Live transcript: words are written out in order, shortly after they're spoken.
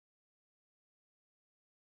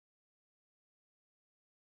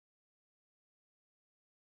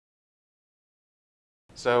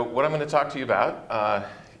So what I'm going to talk to you about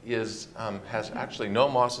has actually no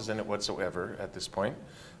mosses in it whatsoever at this point,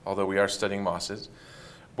 although we are studying mosses.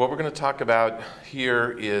 What we're going to talk about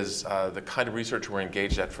here is the kind of research we're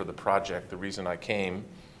engaged at for the project, the reason I came,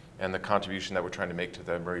 and the contribution that we're trying to make to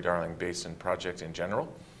the Murray-Darling Basin project in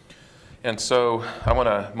general. And so I want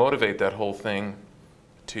to motivate that whole thing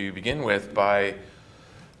to begin with by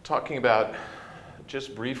talking about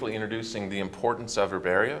just briefly introducing the importance of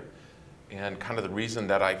herbaria and kind of the reason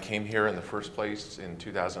that I came here in the first place in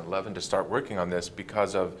 2011 to start working on this,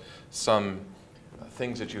 because of some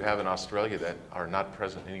things that you have in Australia that are not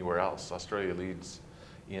present anywhere else. Australia leads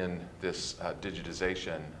in this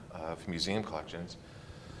digitization of museum collections.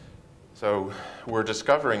 So we're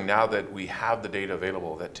discovering now that we have the data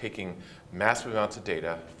available that taking massive amounts of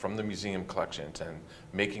data from the museum collections and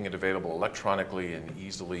making it available electronically in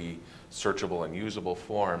easily searchable and usable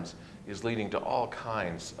forms is leading to all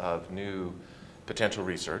kinds of new potential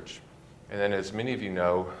research. And then, as many of you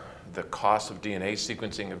know, the costs of DNA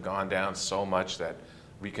sequencing have gone down so much that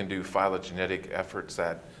we can do phylogenetic efforts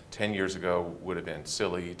that 10 years ago would have been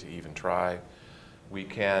silly to even try. We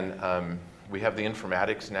have the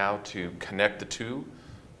informatics now to connect the two,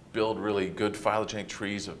 build really good phylogenetic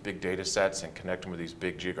trees of big data sets and connect them with these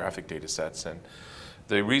big geographic data sets. And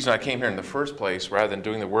the reason I came here in the first place, rather than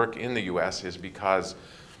doing the work in the US, is because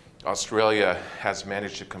Australia has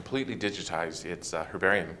managed to completely digitize its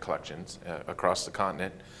herbarium collections across the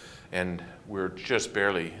continent. And we're just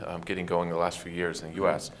barely getting going the last few years in the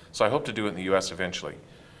US. So I hope to do it in the US eventually.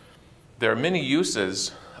 There are many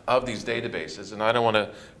uses of these databases, and I don't want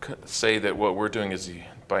to say that what we're doing is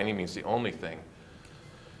by any means the only thing.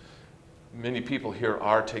 Many people here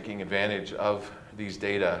are taking advantage of these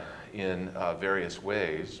data in various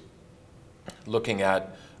ways, looking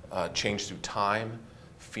at change through time.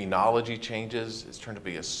 Phenology changes has turned to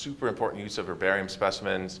be a super important use of herbarium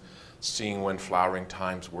specimens, seeing when flowering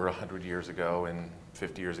times were 100 years ago and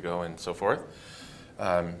 50 years ago and so forth.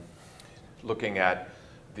 Looking at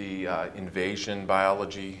the invasion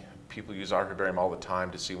biology. People use our herbarium all the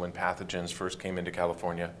time to see when pathogens first came into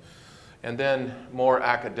California. And then more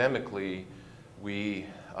academically, we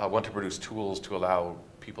want to produce tools to allow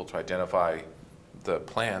people to identify the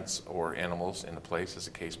plants or animals in the place, as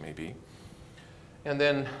the case may be. And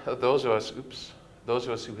then those of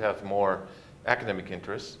us who have more academic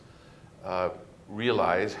interests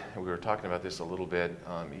realize, and we were talking about this a little bit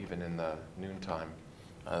even in the noontime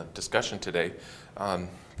discussion today,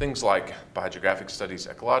 things like biogeographic studies,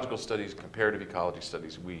 ecological studies, comparative ecology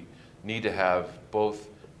studies. We need to have both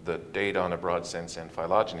the data on a broad sense and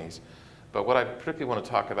phylogenies. But what I particularly want to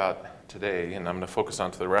talk about today, and I'm going to focus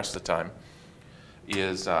on for the rest of the time,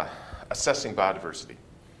 is assessing biodiversity,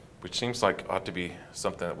 which seems like ought to be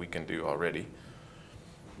something that we can do already.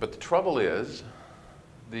 But the trouble is,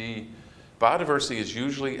 the biodiversity is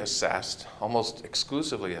usually assessed, almost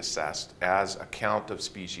exclusively assessed, as a count of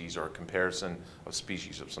species or a comparison of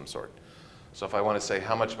species of some sort. So if I want to say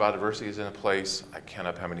how much biodiversity is in a place, I count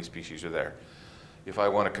up how many species are there. If I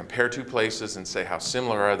want to compare two places and say how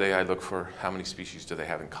similar are they, I look for how many species do they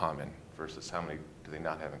have in common versus how many do they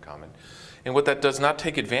not have in common. And what that does not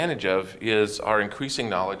take advantage of is our increasing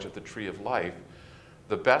knowledge of the tree of life.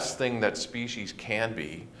 The best thing that species can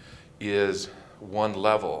be is one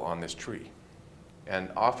level on this tree. And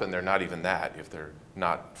often they're not even that if they're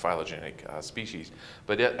not phylogenetic species.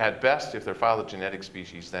 But at best, if they're phylogenetic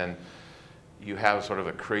species, then you have sort of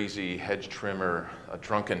a crazy hedge trimmer, a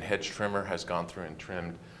drunken hedge trimmer has gone through and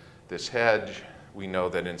trimmed this hedge. We know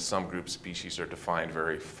that in some groups, species are defined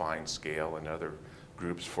very fine scale. In other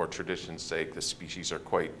groups, for tradition's sake, the species are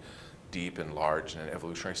quite deep and large in an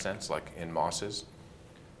evolutionary sense, like in mosses.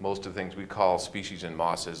 Most of the things we call species in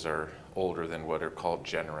mosses are older than what are called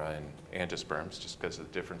genera and angiosperms, just because of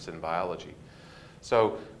the difference in biology.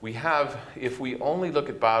 So we have, if we only look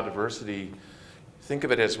at biodiversity, think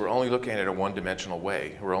of it as we're only looking at it in a one-dimensional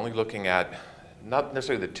way. We're only looking at not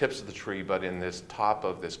necessarily the tips of the tree, but in this top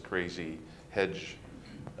of this crazy hedge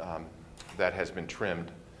that has been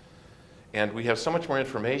trimmed. And we have so much more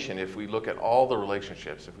information if we look at all the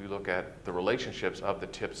relationships, if we look at the relationships of the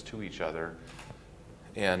tips to each other.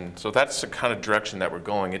 And so that's the kind of direction that we're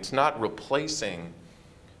going. It's not replacing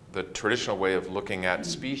the traditional way of looking at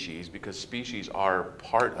species, because species are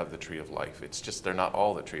part of the tree of life. It's just they're not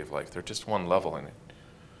all the tree of life. They're just one level in it.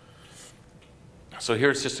 So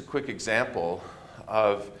here's just a quick example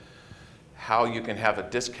of how you can have a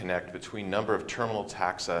disconnect between number of terminal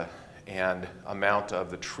taxa and amount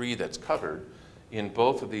of the tree that's covered. In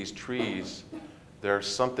both of these trees, there's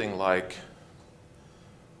something like,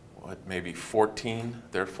 what, maybe 14?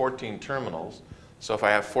 There are 14 terminals. So if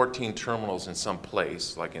I have 14 terminals in some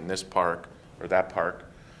place, like in this park or that park,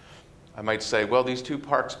 I might say, well, these two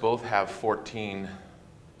parks both have 14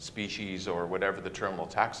 species or whatever the terminal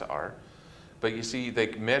taxa are. But you see,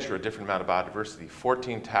 they measure a different amount of biodiversity.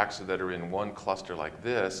 14 taxa that are in one cluster like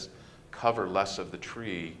this cover less of the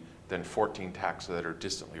tree than 14 taxa that are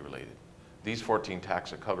distantly related. These 14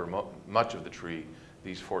 taxa cover much of the tree.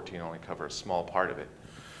 These 14 only cover a small part of it.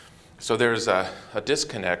 So there's a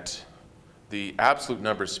disconnect. The absolute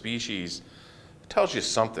number of species tells you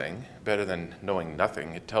something, better than knowing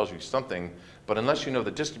nothing. It tells you something, but unless you know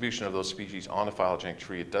the distribution of those species on a phylogenetic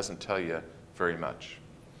tree, it doesn't tell you very much.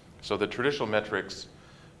 So the traditional metrics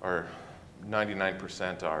are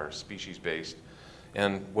 99% are species-based.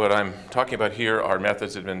 And what I'm talking about here are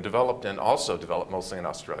methods that have been developed and also developed mostly in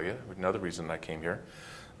Australia, another reason I came here,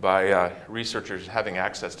 by researchers having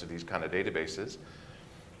access to these kind of databases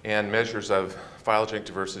and measures of phylogenetic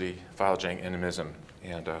diversity, phylogenetic endemism,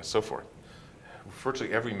 and so forth.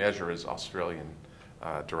 Virtually every measure is Australian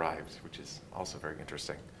derived, which is also very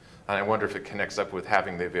interesting. And I wonder if it connects up with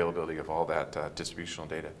having the availability of all that distributional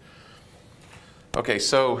data. Okay,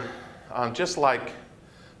 so just like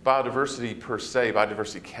biodiversity per se,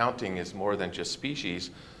 biodiversity counting is more than just species,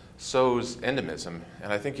 so is endemism.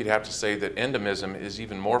 And I think you'd have to say that endemism is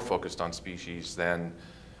even more focused on species than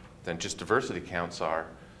just diversity counts are.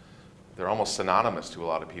 They're almost synonymous to a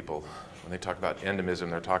lot of people. When they talk about endemism,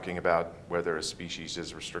 they're talking about whether a species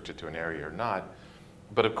is restricted to an area or not.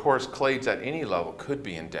 But of course, clades at any level could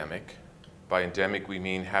be endemic. By endemic, we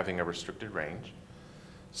mean having a restricted range.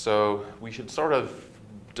 So we should sort of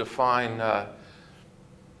define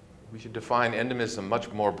endemism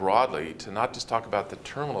much more broadly to not just talk about the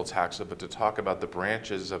terminal taxa, but to talk about the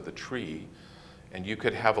branches of the tree. And you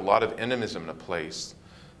could have a lot of endemism in a place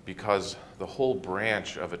because the whole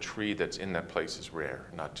branch of a tree that's in that place is rare,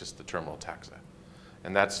 not just the terminal taxa.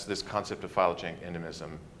 And that's this concept of phylogenetic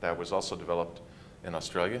endemism that was also developed in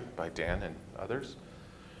Australia by Dan and others.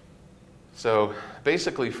 So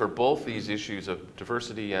basically for both these issues of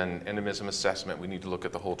diversity and endemism assessment, we need to look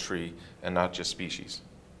at the whole tree and not just species.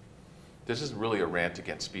 This is really a rant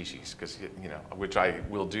against species, because, you know, which I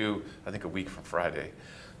will do, I think, a week from Friday.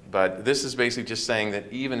 But this is basically just saying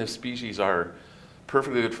that even if species are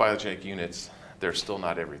perfectly good phylogenetic units, they're still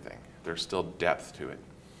not everything. There's still depth to it.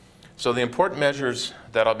 So the important measures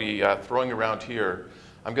that I'll be throwing around here,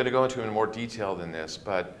 I'm going to go into in more detail than this,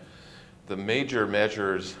 but the major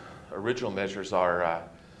measures, original measures are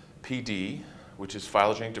PD, which is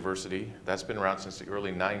phylogenetic diversity. That's been around since the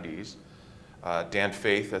early 90s. Dan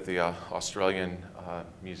Faith at the Australian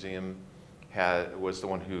Museum was the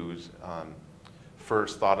one who's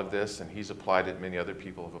first thought of this, and he's applied it. Many other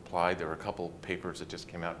people have applied. There were a couple papers that just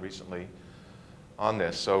came out recently on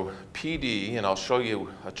this. So PD, and I'll show you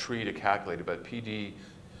a tree to calculate it, but PD,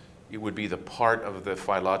 it would be the part of the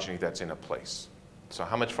phylogeny that's in a place. So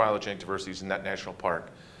how much phylogenetic diversity is in that national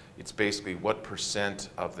park? It's basically what %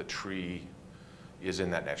 of the tree is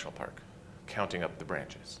in that national park, counting up the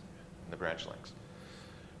branches and the branch lengths.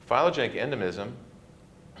 Phylogenetic endemism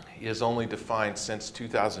is only defined since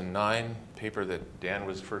 2009, paper that Dan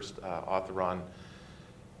was first author on,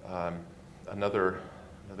 another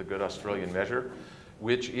good Australian measure,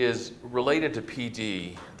 which is related to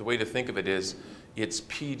PD. The way to think of it is it's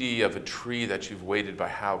PD of a tree that you've weighted by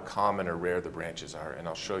how common or rare the branches are, and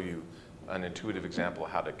I'll show you an intuitive example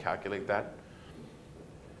of how to calculate that.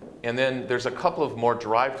 And then there's a couple of more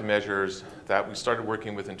derived measures that we started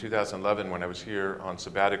working with in 2011 when I was here on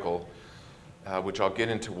sabbatical, which I'll get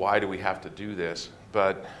into why do we have to do this.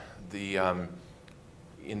 But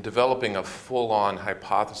in developing a full-on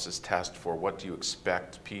hypothesis test for what do you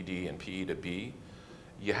expect PD and PE to be,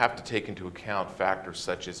 you have to take into account factors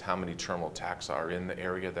such as how many terminal taxa are in the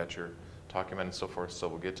area that you're talking about and so forth, so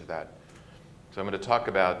we'll get to that. So I'm going to talk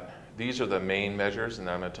about, these are the main measures, and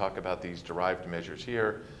then I'm going to talk about these derived measures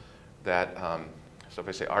here that, so if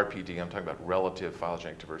I say RPD, I'm talking about relative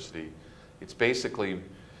phylogenetic diversity. It's basically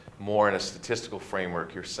more in a statistical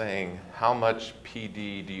framework. You're saying how much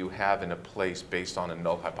PD do you have in a place based on a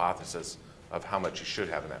null hypothesis of how much you should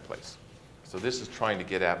have in that place. So this is trying to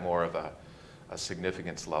get at more of a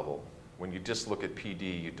significance level. When you just look at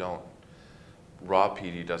PD, you don't, raw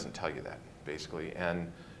PD doesn't tell you that, basically. And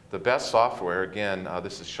the best software, again,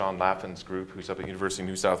 this is Sean Laffin's group, who's up at University of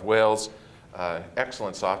New South Wales.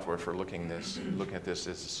 Excellent software for looking at this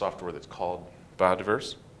is a software that's called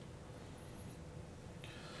Biodiverse.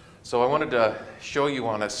 So I wanted to show you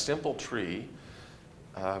on a simple tree.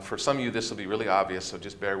 For some of you, this will be really obvious, so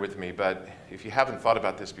just bear with me. But if you haven't thought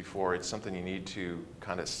about this before, it's something you need to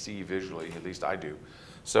kind of see visually, at least I do.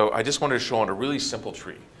 So I just wanted to show on a really simple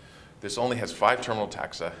tree. this only has 5 terminal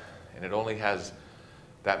taxa, and it only has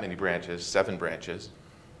that many branches, 7 branches.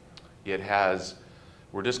 It has,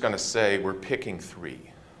 we're just going to say we're picking 3.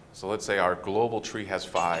 So let's say our global tree has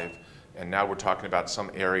 5, and now we're talking about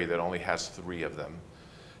some area that only has 3 of them.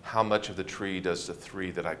 How much of the tree does the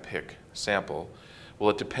 3 that I pick sample? Well,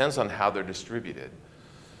 it depends on how they're distributed.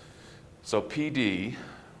 So PD,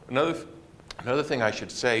 another thing I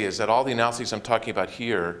should say is that all the analyses I'm talking about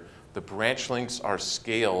here, the branch lengths are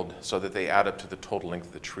scaled so that they add up to the total length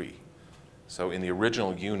of the tree. So in the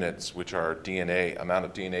original units, which are DNA, amount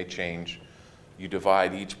of DNA change, you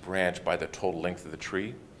divide each branch by the total length of the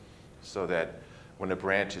tree, so that when a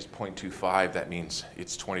branch is 0.25, that means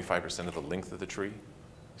it's 25% of the length of the tree.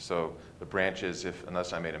 So the branches,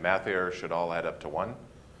 unless I made a math error, should all add up to 1.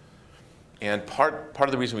 And part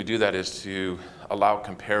of the reason we do that is to allow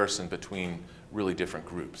comparison between really different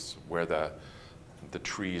groups, where the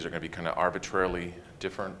trees are going to be kind of arbitrarily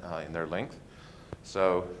different in their length.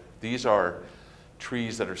 So these are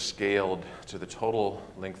trees that are scaled to the total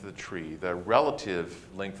length of the tree. The relative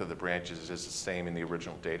length of the branches is the same in the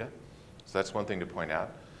original data. So that's one thing to point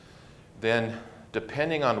out. Then,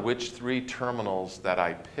 depending on which 3 terminals that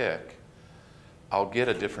I pick, I'll get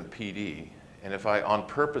a different PD. And if I on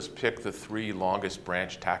purpose pick the 3 longest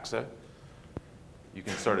branch taxa, you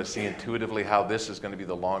can sort of see intuitively how this is going to be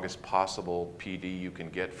the longest possible PD you can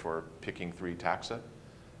get for picking 3 taxa.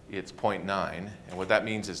 It's 0.9, and what that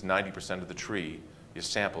means is 90% of the tree is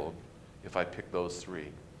sampled if I pick those 3.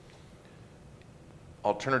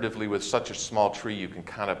 Alternatively, with such a small tree, you can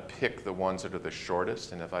kind of pick the ones that are the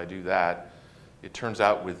shortest, and if I do that, it turns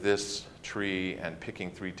out with this tree and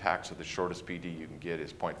picking 3 taxa, the shortest PD you can get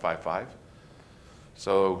is 0.55.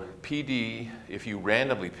 So PD, if you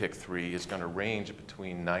randomly pick 3, is going to range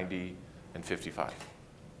between 90 and 55.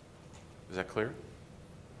 Is that clear?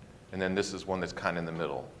 And then this is one that's kind of in the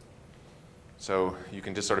middle. So you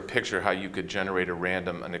can just sort of picture how you could generate a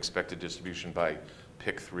random unexpected distribution by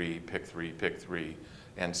pick 3, pick 3, pick 3,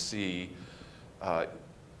 and see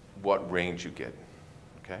what range you get,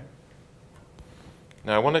 okay?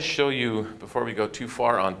 Now I want to show you, before we go too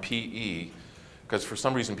far on PE, because for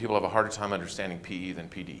some reason people have a harder time understanding PE than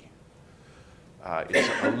PD. It's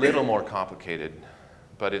a little more complicated,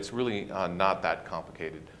 but it's really not that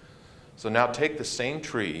complicated. So now take the same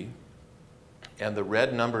tree, and the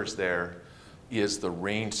red numbers there is the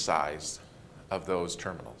range size of those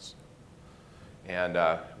terminals. And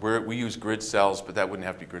we use grid cells, but that wouldn't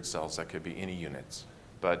have to be grid cells. That could be any units.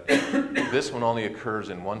 But this one only occurs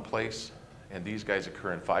in 1 place, and these guys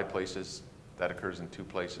occur in 5 places. That occurs in 2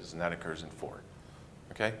 places, and that occurs in 4.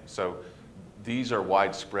 Okay? So these are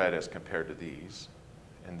widespread as compared to these,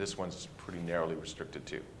 and this one's pretty narrowly restricted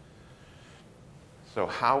too. So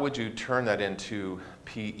how would you turn that into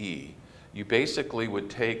PE? You basically would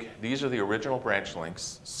take, these are the original branch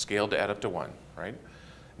lengths, scaled to add up to 1, right?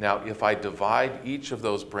 Now, if I divide each of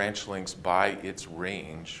those branch lengths by its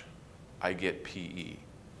range, I get PE.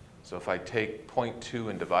 So if I take 0.2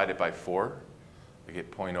 and divide it by 4, I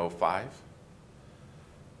get 0.05.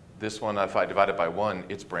 This one, if I divide it by 1,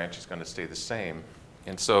 its branch is going to stay the same.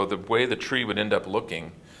 And so the way the tree would end up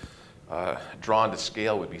looking, drawn to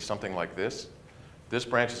scale, would be something like this. This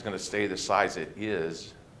branch is going to stay the size it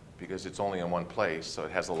is because it's only in 1 place, so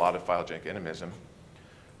it has a lot of phylogenetic endemism.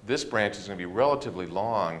 This branch is going to be relatively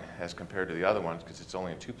long as compared to the other ones because it's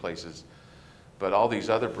only in 2 places. But all these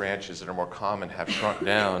other branches that are more common have shrunk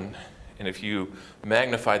down. And if you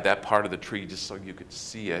magnified that part of the tree just so you could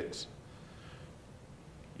see it,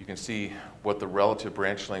 you can see what the relative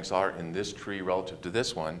branch lengths are in this tree relative to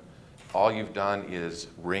this one. All you've done is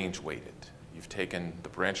range weighted. You've taken the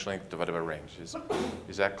branch length divided by range.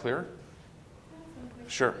 Is that clear?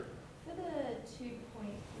 Sure. For the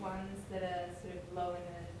 2.1s that are sort of low in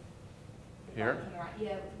the here, right,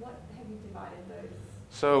 yeah, what have you divided those?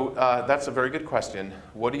 So that's a very good question.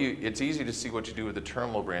 It's easy to see what you do with the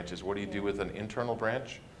terminal branches. What do you do with an internal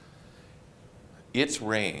branch? Its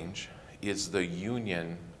range is the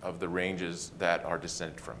union of the ranges that are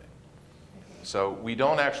descended from it. Okay. So we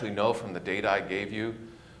don't actually know from the data I gave you.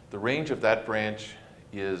 The range of that branch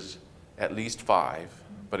is at least 5,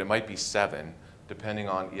 but it might be 7, depending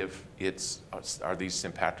on if are these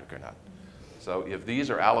sympatric or not. So if these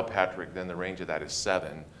are allopatric, then the range of that is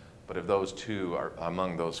 7. But if those 2 are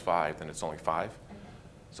among those 5, then it's only 5.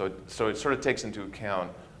 Okay. So it sort of takes into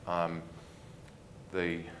account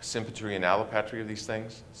the symmetry and allopatry of these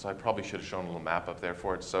things. So I probably should have shown a little map up there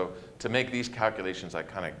for it. So to make these calculations, I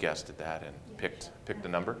kind of guessed at that and picked a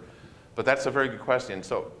number. But that's a very good question.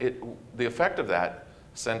 So the effect of that,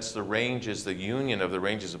 since the range is the union of the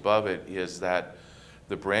ranges above it, is that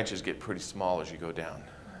the branches get pretty small as you go down.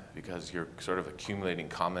 because you're sort of accumulating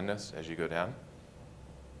commonness as you go down.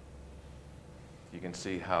 You can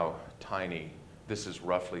see how tiny, this is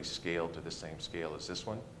roughly scaled to the same scale as this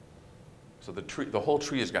one. So the whole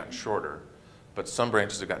tree has gotten shorter, but some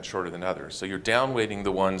branches have gotten shorter than others. So you're downweighting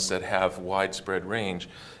the ones that have widespread range,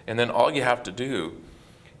 and then all you have to do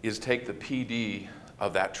is take the PD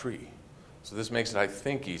of that tree. So this makes it, I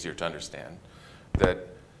think, easier to understand that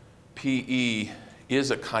PE is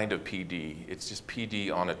a kind of PD. It's just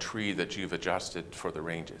PD on a tree that you've adjusted for the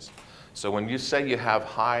ranges. So when you say you have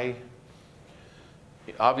high,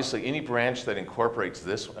 obviously any branch that incorporates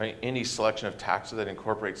this, any selection of taxa that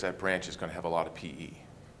incorporates that branch is going to have a lot of PE.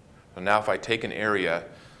 So now if I take an area,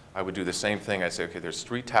 I would do the same thing. I'd say, okay, there's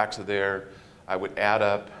 3 taxa there. I would add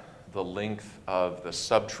up the length of the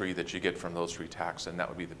subtree that you get from those 3 taxa, and that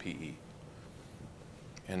would be the PE.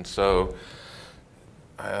 And so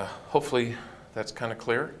hopefully that's kind of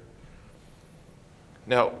clear.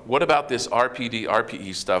 Now, what about this RPD,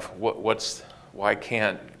 RPE stuff? Why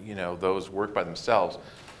can't, those work by themselves?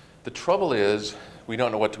 The trouble is we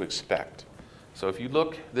don't know what to expect. So if you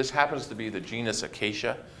look, this happens to be the genus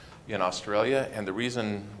Acacia in Australia, and the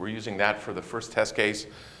reason we're using that for the first test case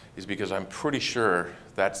is because I'm pretty sure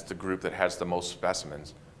that's the group that has the most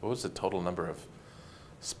specimens. What was the total number of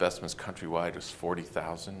specimens countrywide? It was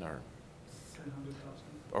 40,000 or? 700,000.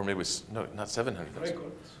 Or maybe it was, no, not 700,000.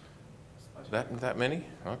 Records. That many?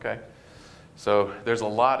 Okay. So there's a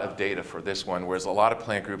lot of data for this one, whereas a lot of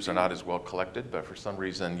plant groups are not as well collected, but for some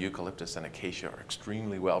reason eucalyptus and acacia are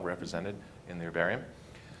extremely well represented in the herbarium.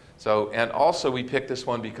 So, and also we picked this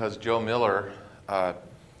one because Joe Miller,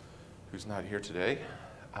 who's not here today,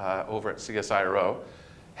 over at CSIRO,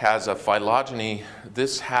 has a phylogeny.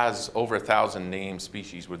 This has over 1,000 named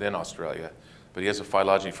species within Australia, but he has a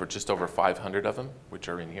phylogeny for just over 500 of them, which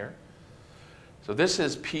are in here. So this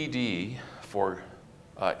is PD for,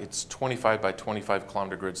 it's 25 by 25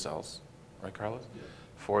 kilometer grid cells, right, Carlos? Yeah.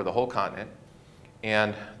 For the whole continent.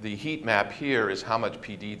 And the heat map here is how much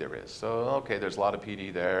PD there is. So, okay, there's a lot of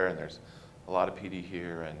PD there, and there's a lot of PD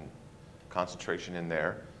here, and concentration in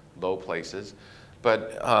there, low places.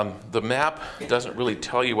 But the map doesn't really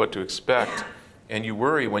tell you what to expect, and you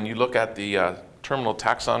worry when you look at the terminal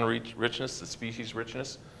taxon richness, the species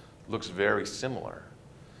richness, looks very similar.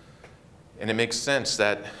 And it makes sense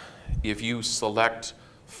that if you select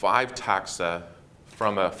 5 taxa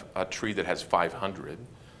from a tree that has 500,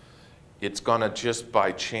 it's going to just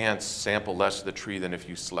by chance sample less of the tree than if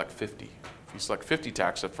you select 50. If you select 50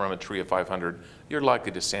 taxa from a tree of 500, you're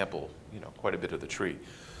likely to sample, quite a bit of the tree.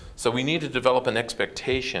 So we need to develop an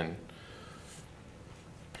expectation.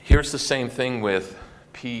 Here's the same thing with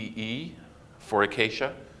PE for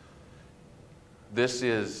acacia. This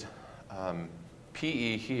is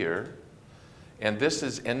PE here, and this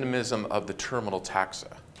is endemism of the terminal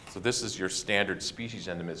taxa. So this is your standard species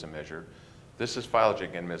endemism measure. This is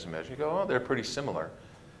phylogenetic endemism measure. You go, oh, they're pretty similar.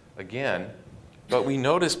 Again, but we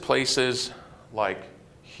notice places like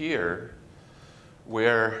here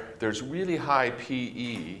where there's really high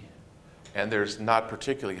PE and there's not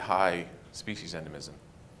particularly high species endemism.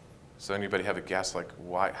 So anybody have a guess, like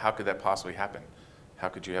why? How could that possibly happen? How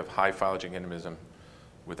could you have high phylogenetic endemism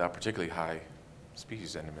without particularly high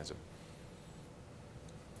species endemism?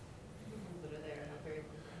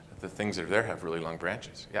 The things that are there have really long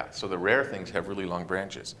branches. Yeah, so the rare things have really long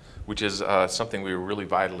branches, which is something we were really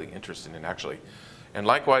vitally interested in, actually. And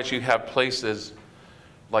likewise, you have places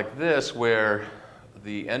like this where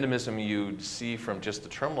the endemism you'd see from just the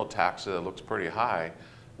terminal taxa looks pretty high,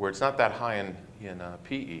 where it's not that high in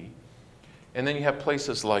PE. And then you have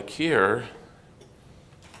places like here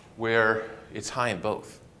where it's high in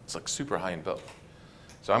both. It's like super high in both.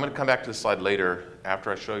 So I'm going to come back to this slide later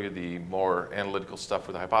after I show you the more analytical stuff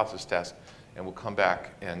for the hypothesis test, and we'll come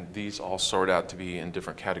back, and these all sort out to be in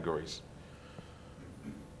different categories.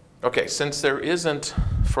 Okay, since there isn't,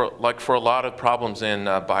 for a lot of problems in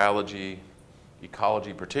biology,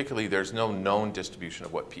 ecology particularly, there's no known distribution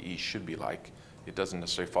of what PE should be like. It doesn't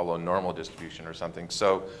necessarily follow a normal distribution or something.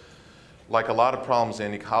 So like a lot of problems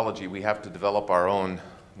in ecology, we have to develop our own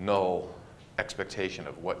null expectation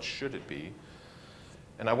of what should it be.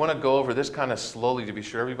 And I want to go over this kind of slowly to be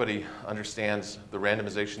sure everybody understands the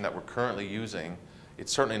randomization that we're currently using.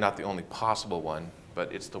 It's certainly not the only possible one,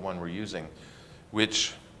 but it's the one we're using,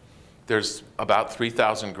 which there's about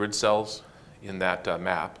 3,000 grid cells in that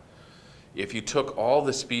map. If you took all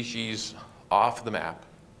the species off the map,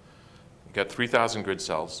 you got 3,000 grid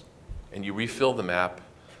cells, and you refill the map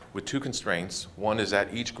with 2 constraints. One is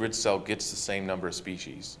that each grid cell gets the same number of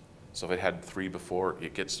species. So if it had 3 before,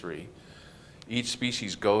 it gets 3. Each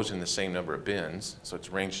species goes in the same number of bins, so its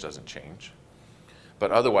range doesn't change. but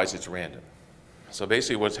otherwise it's random. So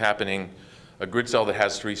basically what's happening, a grid cell that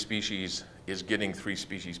has 3 species is getting 3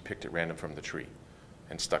 species picked at random from the tree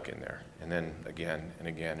and stuck in there, and then again and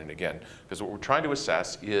again and again. Because what we're trying to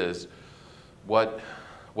assess is what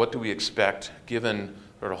do we expect given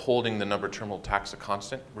sort of holding the number terminal taxa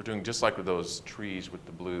constant. We're doing just like with those trees with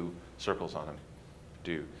the blue circles on them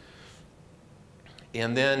do.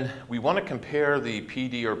 And then we want to compare the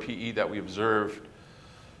PD or PE that we observed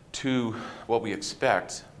to what we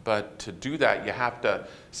expect. But to do that, you have to,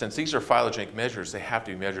 since these are phylogenetic measures, they have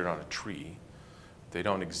to be measured on a tree. They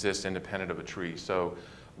don't exist independent of a tree. So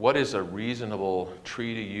what is a reasonable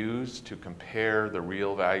tree to use to compare the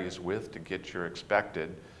real values with to get your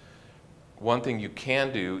expected? One thing you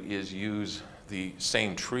can do is use the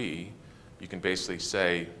same tree. You can basically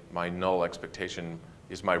say my null expectation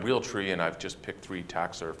is my real tree, and I've just picked 3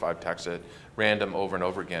 taxa or 5 taxa at random over and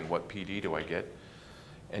over again. What PD do I get?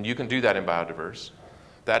 And you can do that in biodiverse.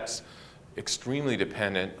 That's extremely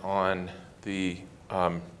dependent on the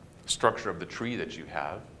structure of the tree that you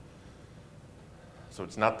have. So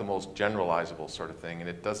it's not the most generalizable sort of thing, and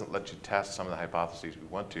it doesn't let you test some of the hypotheses we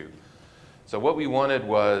want to. So what we wanted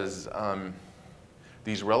was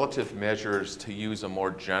these relative measures to use a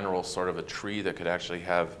more general sort of a tree that could actually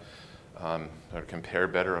have or compare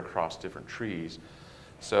better across different trees.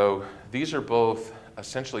 So these are both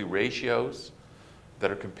essentially ratios that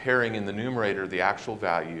are comparing in the numerator the actual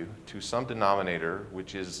value to some denominator,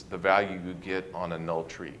 which is the value you get on a null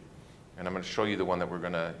tree. And I'm going to show you the one that we're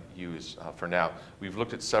going to use for now. We've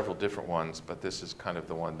looked at several different ones, but this is kind of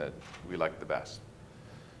the one that we like the best.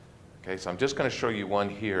 Okay, so I'm just going to show you one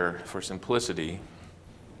here for simplicity,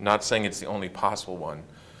 not saying it's the only possible one.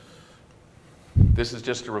 This is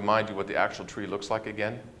just to remind you what the actual tree looks like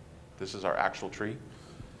again. This is our actual tree.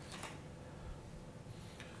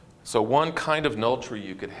 So one kind of null tree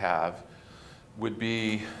you could have would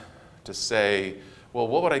be to say, well,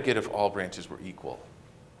 what would I get if all branches were equal?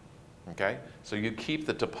 Okay? So you keep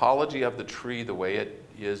the topology of the tree the way it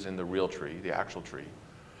is in the real tree, the actual tree,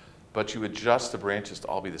 but you adjust the branches to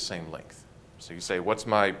all be the same length. So you say, what's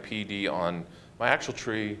my PD on my actual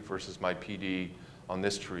tree versus my PD on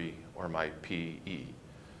this tree or my PE?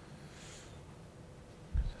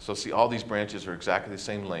 So see, all these branches are exactly the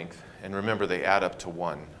same length, and remember, they add up to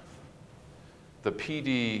 1. The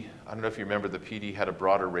PD, I don't know if you remember, the PD had a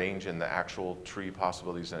broader range in the actual tree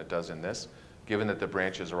possibilities than it does in this. Given that the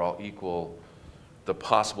branches are all equal, the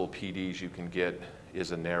possible PDs you can get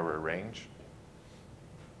is a narrower range.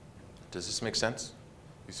 Does this make sense?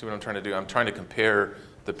 You see what I'm trying to do? I'm trying to compare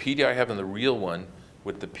the PD I have in the real one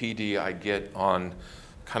with the PD I get on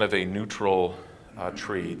kind of a neutral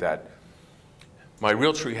tree. That my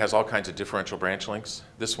real tree has all kinds of differential branch lengths.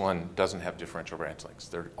 This one doesn't have differential branch lengths.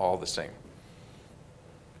 They're all the same.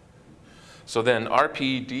 So then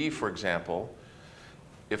RPD, for example,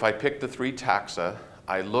 if I pick the 3 taxa,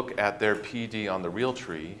 I look at their PD on the real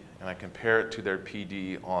tree, and I compare it to their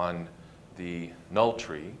PD on the null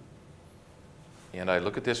tree, and I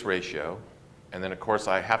look at this ratio, and then of course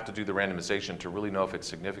I have to do the randomization to really know if it's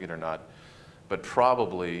significant or not, but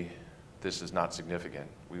probably this is not significant.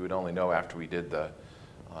 We would only know after we did the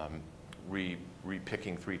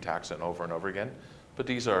re-picking 3 taxa over and over again, but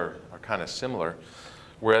these are kind of similar.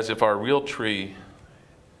 Whereas if our real tree,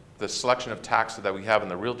 the selection of taxa that we have in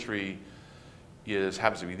the real tree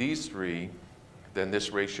happens to be these 3, then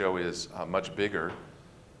this ratio is much bigger.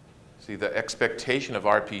 See, the expectation of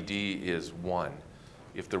RPD is 1.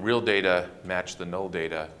 If the real data match the null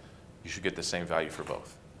data, you should get the same value for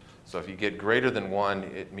both. So if you get greater than 1,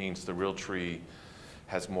 it means the real tree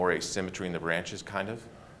has more asymmetry in the branches, kind of,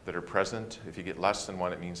 that are present. If you get less than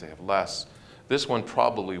 1, it means they have less. This one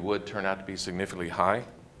probably would turn out to be significantly high.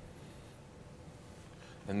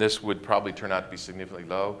 And this would probably turn out to be significantly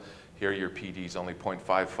low. Here your PD is only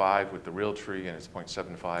 0.55 with the real tree, and it's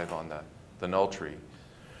 0.75 on the null tree.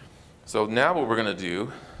 So now what we're going to do,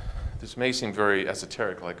 this may seem very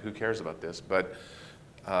esoteric, like who cares about this, but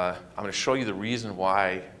I'm going to show you the reason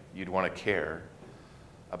why you'd want to care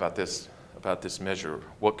about this measure.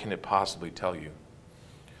 What can it possibly tell you?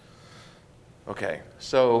 Okay,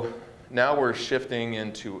 so now we're shifting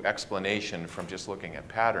into explanation from just looking at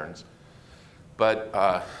patterns. But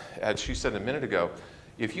as she said a minute ago,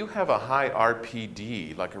 if you have a high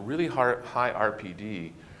RPD, like a really high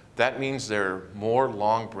RPD, that means there are more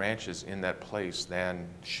long branches in that place than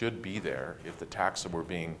should be there if the taxa were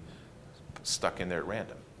being stuck in there at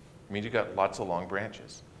random. It means you've got lots of long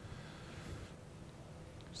branches.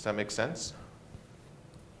 Does that make sense?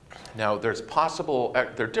 Now, there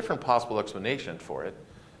are different possible explanations for it.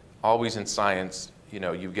 Always in science,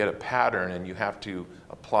 you get a pattern and you have to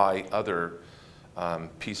apply other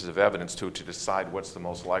pieces of evidence to decide what's the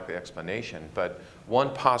most likely explanation. But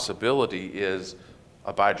one possibility is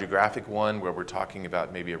a biogeographic one where we're talking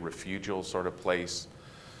about maybe a refugial sort of place.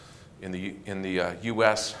 In the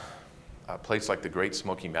US, a place like the Great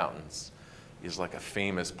Smoky Mountains is like a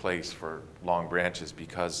famous place for long branches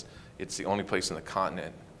because it's the only place in the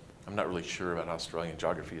continent. I'm not really sure about Australian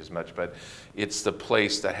geography as much, but it's the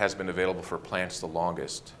place that has been available for plants the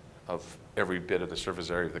longest of every bit of the surface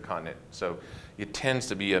area of the continent. So it tends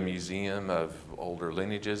to be a museum of older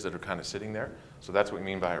lineages that are kind of sitting there. So that's what we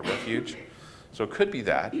mean by a refuge. So it could be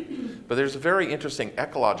that. But there's a very interesting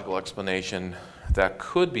ecological explanation that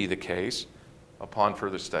could be the case upon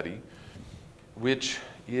further study, which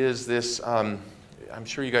is this, I'm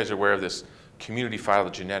sure you guys are aware of this community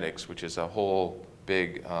phylogenetics, which is a whole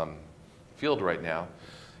big field right now.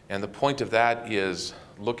 And the point of that is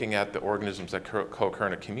looking at the organisms that co-occur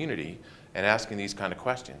in a community and asking these kind of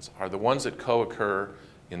questions. Are the ones that co-occur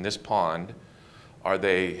in this pond, do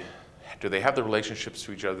they have the relationships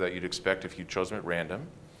to each other that you'd expect if you chose them at random?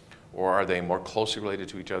 Or are they more closely related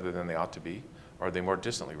to each other than they ought to be? Or are they more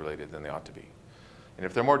distantly related than they ought to be? And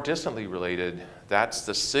if they're more distantly related, that's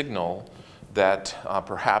the signal that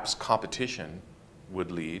perhaps competition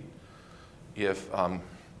would lead. If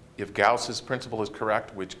Gauss's principle is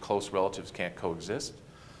correct, which close relatives can't coexist,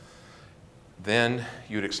 then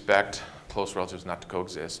you'd expect close relatives not to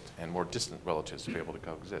coexist and more distant relatives to be able to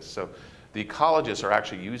coexist. So the ecologists are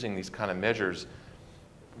actually using these kind of measures.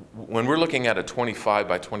 When we're looking at a 25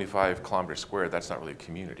 by 25 kilometer square, that's not really a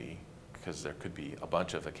community because there could be a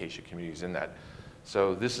bunch of acacia communities in that.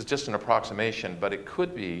 So this is just an approximation, but it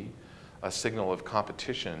could be a signal of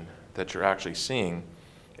competition that you're actually seeing.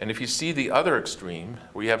 And if you see the other extreme,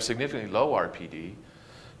 where you have significantly low RPD,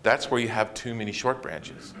 that's where you have too many short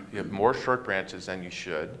branches. You have more short branches than you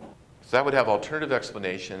should. So that would have alternative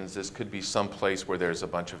explanations. This could be some place where there's a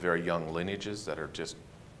bunch of very young lineages that are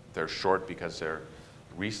they're short because they're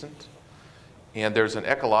recent. And there's an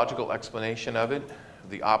ecological explanation of it,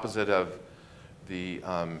 the opposite of the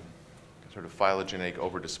sort of phylogenetic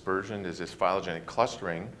overdispersion is this phylogenetic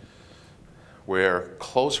clustering where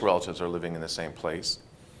close relatives are living in the same place.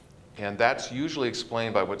 And that's usually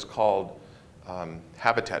explained by what's called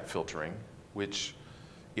habitat filtering, which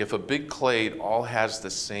if a big clade all has the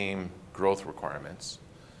same growth requirements,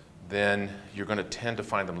 then you're going to tend to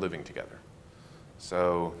find them living together.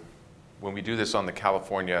 So when we do this on the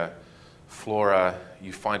California flora,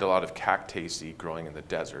 you find a lot of cactaceae growing in the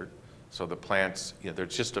desert. So the plants,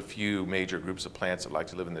 there's just a few major groups of plants that like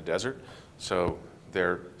to live in the desert. So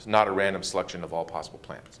there's not a random selection of all possible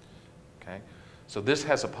plants. Okay? So this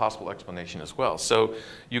has a possible explanation as well. So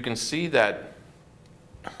you can see that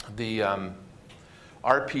the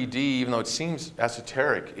RPD, even though it seems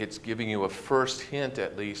esoteric, it's giving you a first hint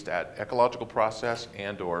at least at ecological process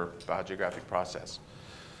and or biogeographic process.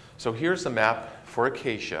 So here's the map for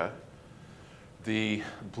acacia. The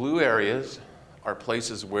blue areas are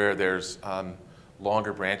places where there's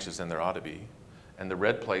longer branches than there ought to be. And the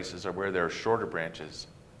red places are where there are shorter branches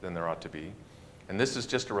than there ought to be. And this is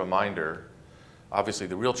just a reminder. Obviously,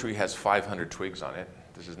 the real tree has 500 twigs on it.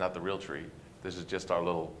 This is not the real tree. This is just our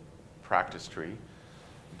little practice tree.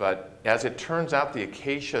 But as it turns out, the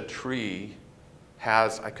acacia tree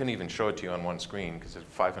has, I couldn't even show it to you on one screen because it's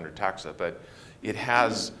 500 taxa, but it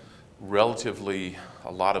has relatively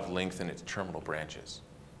a lot of length in its terminal branches.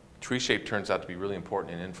 Tree shape turns out to be really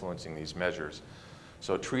important in influencing these measures.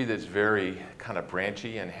 So a tree that's very kind of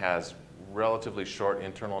branchy and has relatively short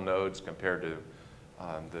internal nodes compared to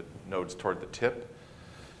the nodes toward the tip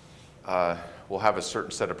will have a certain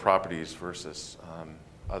set of properties versus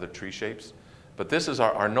other tree shapes. But this is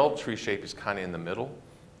our null tree shape is kind of in the middle.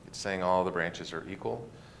 It's saying all the branches are equal.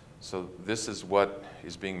 So this is what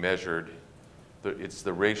is being measured. It's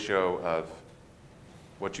the ratio of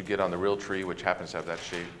what you get on the real tree, which happens to have that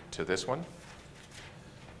shape, to this one.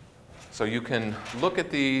 So you can look at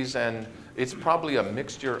these, and it's probably a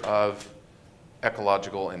mixture of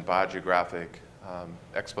ecological and biogeographic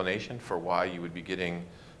explanation for why you would be getting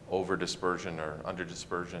over dispersion or under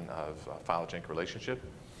dispersion of phylogenetic relationship.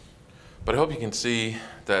 But I hope you can see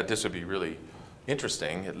that this would be really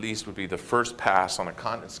interesting, at least would be the first pass on a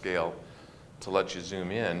continent scale to let you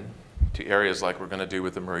zoom in to areas like we're going to do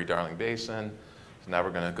with the Murray-Darling Basin. So now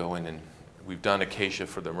we're going to go in and we've done acacia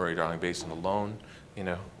for the Murray-Darling Basin alone,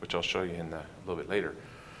 which I'll show you in a little bit later.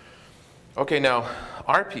 Okay, now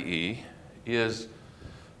RPE is,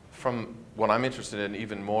 from what I'm interested in,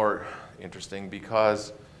 even more interesting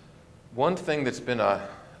because one thing that's been a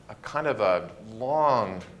kind of a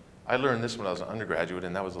long, I learned this when I was an undergraduate,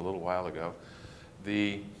 and that was a little while ago.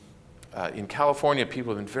 The in California,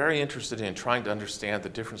 people have been very interested in trying to understand the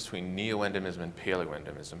difference between neoendemism and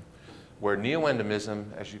paleoendemism, where neoendemism,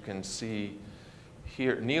 as you can see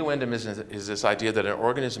here, neoendemism is this idea that an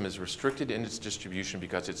organism is restricted in its distribution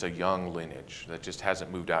because it's a young lineage that just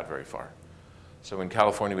hasn't moved out very far. So in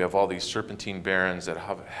California, we have all these serpentine barrens that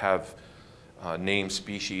have named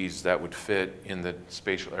species that would fit in the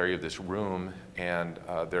spatial area of this room, and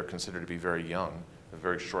they're considered to be very young, a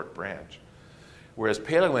very short branch. Whereas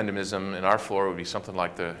paleoendemism in our flora would be something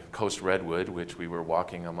like the coast redwood, which we were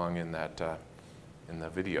walking among in that in the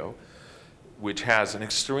video, which has an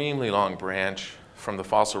extremely long branch. From the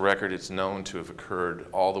fossil record, it's known to have occurred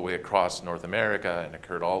all the way across North America and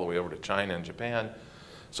occurred all the way over to China and Japan.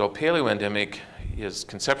 So paleoendemic is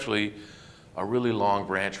conceptually a really long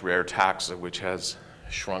branch rare taxa which has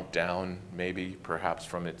shrunk down maybe perhaps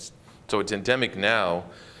from its, so it's endemic now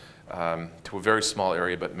to a very small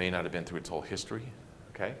area but may not have been through its whole history,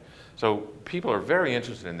 okay? So people are very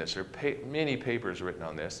interested in this. There are many papers written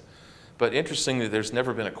on this, but interestingly there's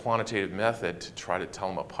never been a quantitative method to try to tell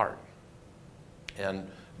them apart. And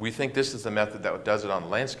we think this is the method that does it on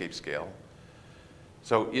landscape scale.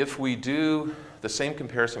 So if we do the same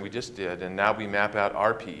comparison we just did, and now we map out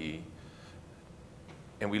RPE,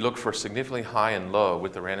 and we look for significantly high and low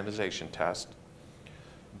with the randomization test,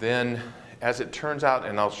 then as it turns out,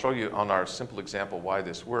 and I'll show you on our simple example why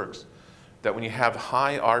this works, that when you have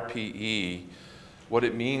high RPE, what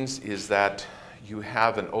it means is that you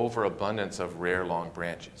have an overabundance of rare long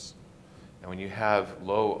branches. And when you have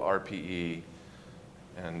low RPE,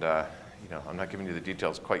 and you know, I'm not giving you the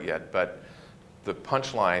details quite yet, but the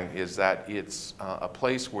punchline is that it's a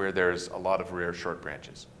place where there's a lot of rare short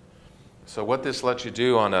branches. So what this lets you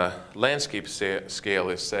do on a landscape scale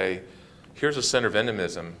is say, here's a center of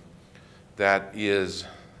endemism that is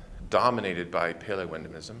dominated by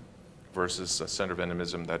paleoendemism versus a center of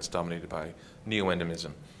endemism that's dominated by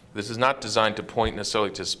neoendemism. This is not designed to point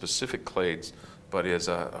necessarily to specific clades, but is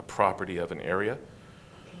a property of an area.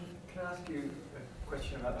 Can I ask you a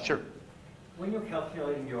question about that? Sure. When you're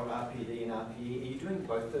calculating your RPD and RPE, are you doing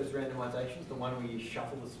both those randomizations, the one where you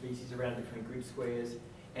shuffle the species around between grid squares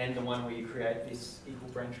and the one where you create this equal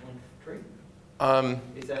branch length tree?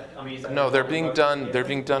 Is that, I mean, is that no, they're being done. together? They're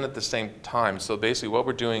being done at the same time. So basically, what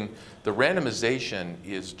we're doing, the randomization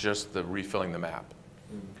is just the refilling the map,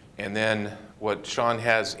 and then what Sean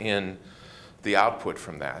has in the output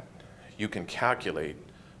from that, you can calculate,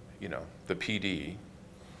 you know, the PD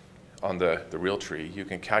on the real tree. You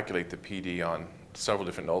can calculate the PD on several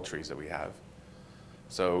different null trees that we have.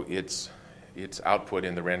 So it's output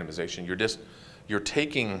in the randomization. You're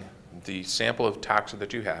taking the sample of taxa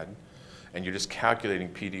that you had, and you're just calculating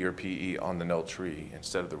PD or PE on the null tree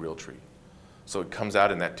instead of the real tree. So it comes out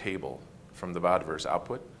in that table from the biodiverse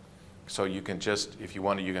output. So you can just, if you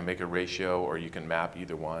want to, you can make a ratio, or you can map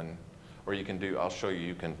either one, or you can do, I'll show you,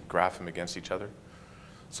 you can graph them against each other.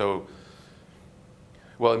 So,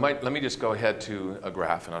 well, let me just go ahead to a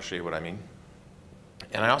graph, and I'll show you what I mean.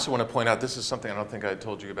 And I also want to point out, this is something I don't think I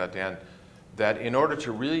told you about, Dan, that in order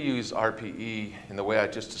to really use RPE in the way I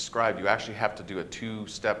just described, you actually have to do a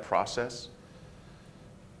two-step process.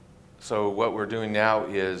 So what we're doing now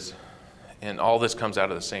is, and all this comes out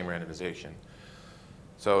of the same randomization.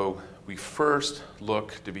 So we first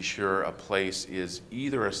look to be sure a place is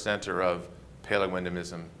either a center of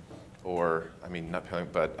paleoendemism, or, I mean, not paleo,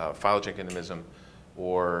 but phylogenetic endemism,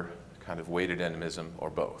 or kind of weighted endemism, or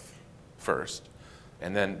both first.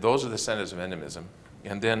 And then those are the centers of endemism.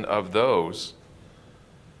 And then of those,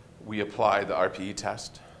 we apply the RPE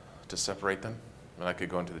test to separate them. And I could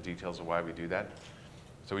go into the details of why we do that.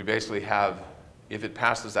 So we basically have, if it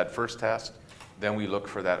passes that first test, then we look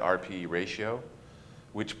for that RPE ratio,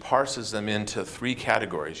 which parses them into three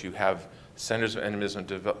categories. You have centers of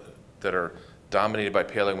endemism that are dominated by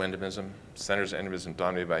paleoendemism, centers of endemism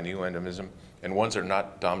dominated by neoendemism, and ones that are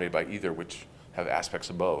not dominated by either, which have aspects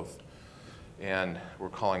of both. And we're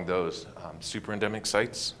calling those superendemic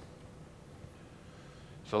sites.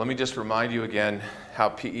 So let me just remind you again how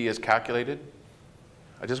PE is calculated.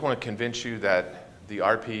 I just want to convince you that the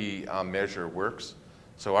RPE measure works.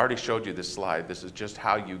 So I already showed you this slide. This is just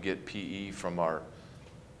how you get PE from our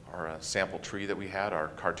sample tree that we had, our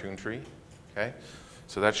cartoon tree. Okay?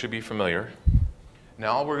 So that should be familiar.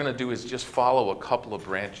 Now all we're going to do is just follow a couple of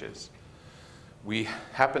branches. We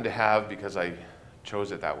happen to have, because I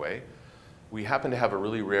chose it that way, we happen to have a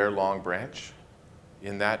really rare long branch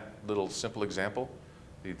in that little simple example.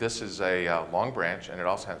 This is a long branch, and it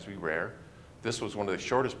also happens to be rare. This was one of the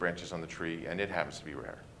shortest branches on the tree, and it happens to be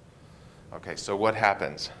rare. Okay, so what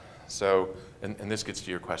happens? So, and this gets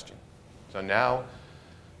to your question. So now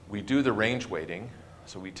we do the range weighting.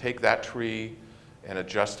 So we take that tree and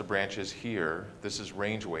adjust the branches here. This is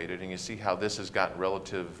range weighted, and you see how this has gotten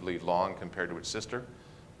relatively long compared to its sister,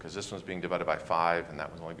 because this one's being divided by 5 and that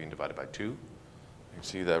one's only being divided by 2. You can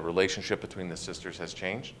see the relationship between the sisters has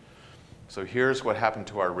changed. So here's what happened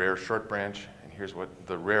to our rare short branch, and here's what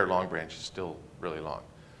the rare long branch is still really long.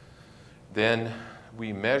 Then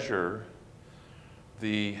we measure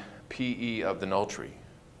the PE of the null tree.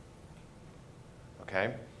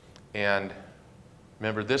 Okay? And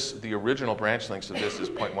remember this, the original branch length of this is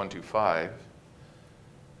 0.125.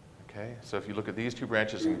 Okay? So if you look at these two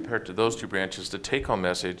branches and compare it to those two branches, the take-home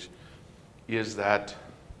message is that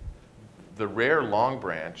the rare long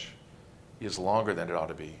branch is longer than it ought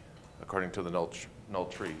to be, according to the null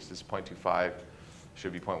trees. This is 0.25,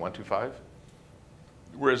 should be 0.125.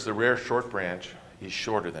 Whereas the rare short branch is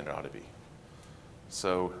shorter than it ought to be.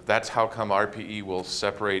 So that's how come RPE will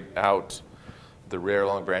separate out the rare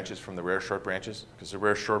long branches from the rare short branches, because the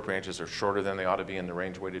rare short branches are shorter than they ought to be in the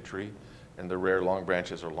range-weighted tree, and the rare long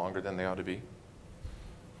branches are longer than they ought to be. Does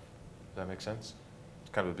that make sense?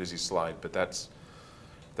 It's kind of a busy slide, but that's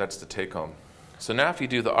the take-home. So now if you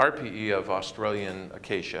do the RPE of Australian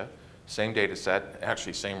acacia, same data set,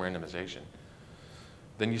 actually same randomization,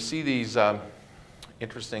 then you see these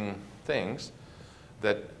interesting things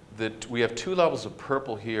that we have 2 levels of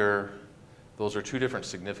purple here. Those are 2 different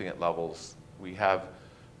significant levels. We have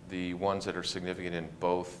the ones that are significant in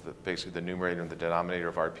both, basically the numerator and the denominator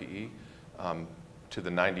of RPE, to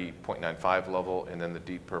the 90.95 level, and then the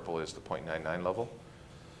deep purple is the 0.99 level.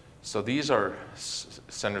 So these are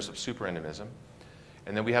centers of superendemism.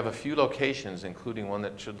 And then we have a few locations, including one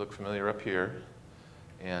that should look familiar up here,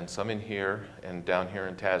 and some in here, and down here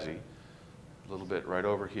in Tassie, a little bit right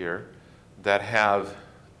over here, that have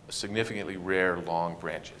significantly rare long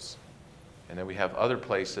branches. And then we have other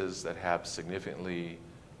places that have significantly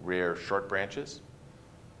rare short branches.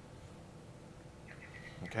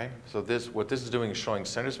 Okay, so what this is doing is showing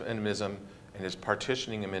centers of endemism and is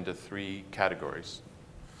partitioning them into 3 categories.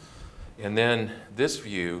 And then this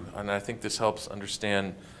view, and I think this helps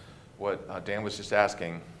understand what Dan was just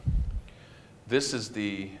asking, this is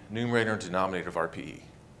the numerator and denominator of RPE.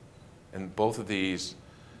 And both of these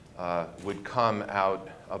would come out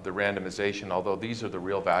of the randomization, although these are the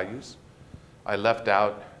real values. I left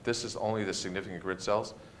out, this is only the significant grid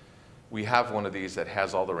cells. We have one of these that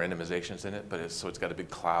has all the randomizations in it, but so it's got a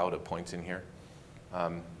big cloud of points in here.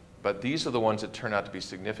 But these are the ones that turn out to be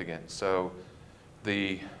significant. So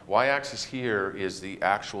the y-axis here is the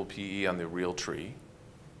actual PE on the real tree,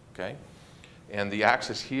 okay? And the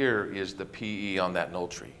axis here is the PE on that null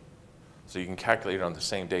tree. So you can calculate it on the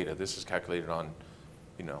same data. This is calculated on,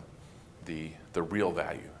 you know, the real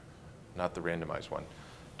value, not the randomized one,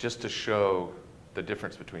 just to show the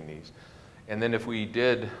difference between these. And then if we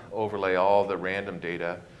did overlay all the random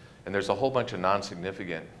data, and there's a whole bunch of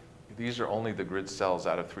non-significant, these are only the grid cells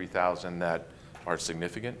out of 3,000 that are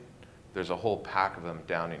significant. There's a whole pack of them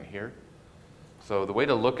down in here. So the way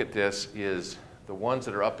to look at this is the ones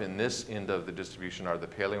that are up in this end of the distribution are the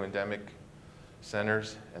paleoendemic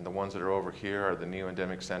centers, and the ones that are over here are the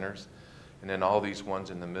neoendemic centers. And then all these ones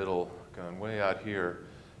in the middle, going way out here,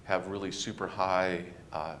 have really super high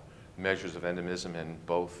measures of endemism in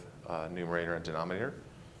both numerator and denominator.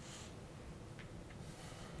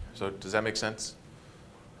 So does that make sense?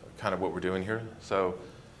 Kind of what we're doing here. So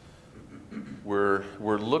we're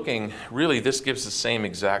looking, really this gives the same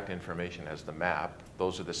exact information as the map.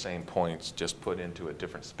 Those are the same points, just put into a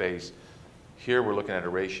different space. Here we're looking at a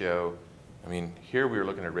ratio. I mean, here we were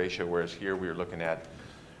looking at a ratio, whereas here we were looking at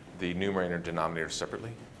the numerator and denominator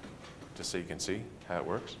separately, just so you can see how it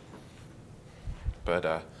works. But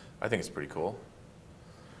I think it's pretty cool.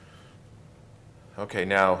 Okay,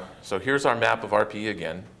 now, so here's our map of RPE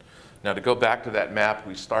again. Now to go back to that map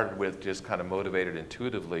we started with, just kind of motivated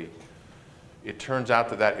intuitively, it turns out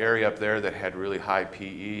that that area up there that had really high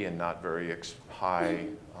PE and not very high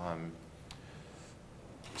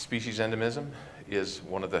species endemism is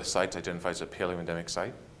one of the sites identified as a paleoendemic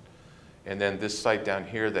site. And then this site down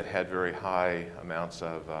here that had very high amounts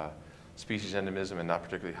of species endemism and not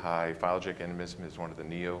particularly high phylogenetic endemism is one of the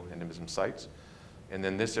neo-endemism sites. And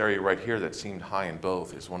then this area right here that seemed high in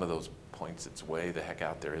both is one of those points that's way the heck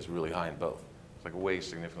out there, is really high in both. It's like way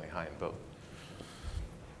significantly high in both.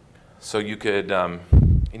 So you could,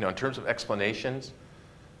 you know, in terms of explanations,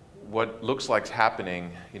 what looks like's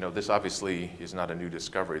happening, you know, this obviously is not a new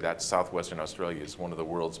discovery. That's southwestern Australia is one of the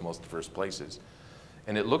world's most diverse places.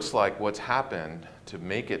 And it looks like what's happened to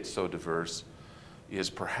make it so diverse is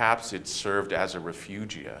perhaps it served as a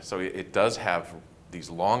refugia. So it does have these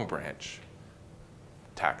long branch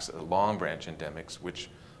endemics, which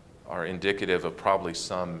are indicative of probably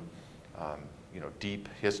some deep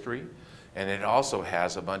history. And it also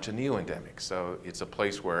has a bunch of neoendemics. So it's a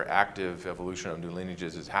place where active evolution of new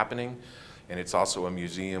lineages is happening. And it's also a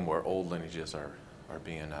museum where old lineages are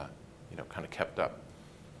being kind of kept up.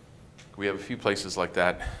 We have a few places like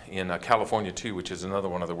that in California too, which is another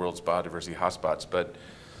one of the world's biodiversity hotspots. But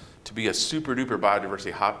to be a super duper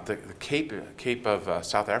biodiversity the Cape of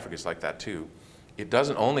South Africa is like that too. It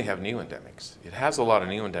doesn't only have neoendemics. It has a lot of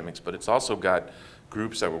neoendemics, but it's also got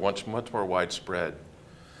groups that were much more widespread.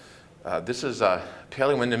 This is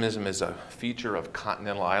paleoendemism is a feature of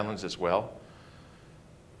continental islands as well.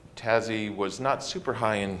 Tassie was not super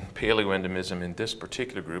high in paleoendemism in this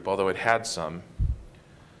particular group, although it had some.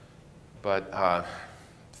 But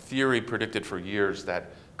theory predicted for years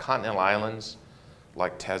that continental islands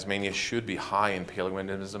like Tasmania should be high in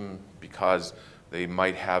paleoendemism because they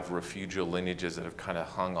might have refugial lineages that have kind of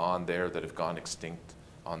hung on there that have gone extinct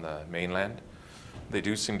on the mainland. They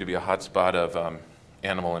do seem to be a hotspot of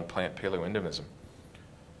animal and plant paleoendemism.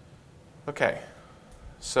 Okay,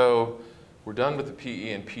 so we're done with the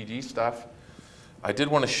PE and PD stuff. I did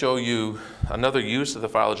want to show you another use of the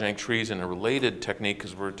phylogenetic trees in a related technique,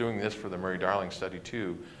 because we're doing this for the Murray-Darling study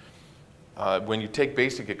too. When you take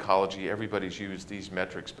basic ecology, everybody's used these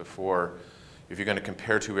metrics before. If you're going to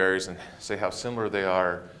compare two areas and say how similar they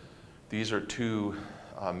are, these are two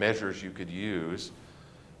measures you could use.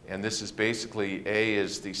 And this is basically, A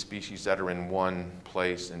is the species that are in one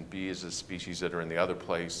place, and B is the species that are in the other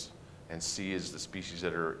place, and C is the species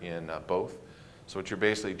that are in both. So what you're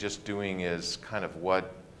basically just doing is kind of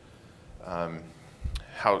what,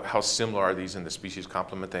 how similar are these in the species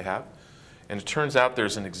complement they have. And it turns out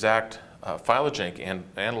there's an exact phylogenetic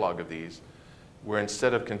analog of these, where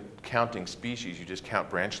instead of counting species, you just count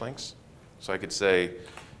branch lengths. So I could say,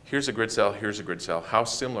 here's a grid cell, here's a grid cell. How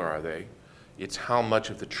similar are they? It's how much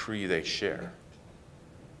of the tree they share.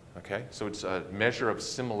 Okay, so it's a measure of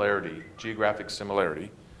similarity, geographic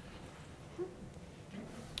similarity.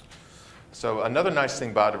 So another nice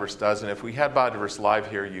thing Biodiverse does, and if we had Biodiverse live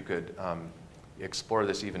here, you could explore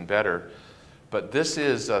this even better. But this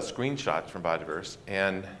is screenshots from Biodiverse,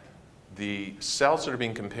 and the cells that are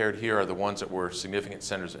being compared here are the ones that were significant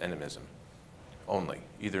centers of endemism only,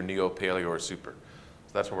 either neo, paleo, or super.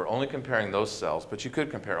 So that's where we're only comparing those cells, but you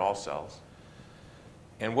could compare all cells.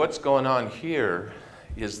 And what's going on here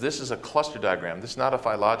is this is a cluster diagram. This is not a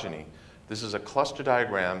phylogeny. This is a cluster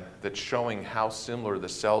diagram that's showing how similar the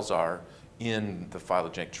cells are in the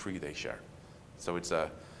phylogenetic tree they share. So it's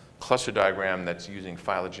a cluster diagram that's using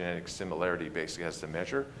phylogenetic similarity basically as the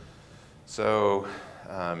measure. So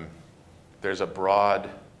there's a broad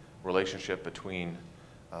relationship between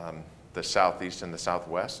the southeast and the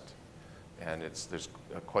southwest. And there's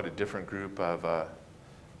quite a different group of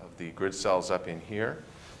the grid cells up in here.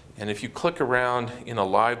 And if you click around in a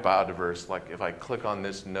live biodiverse, like if I click on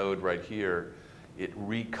this node right here, it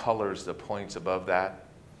recolors the points above that.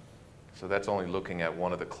 So that's only looking at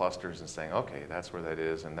one of the clusters and saying, okay, that's where that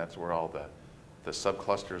is, and that's where all the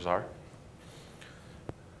subclusters are.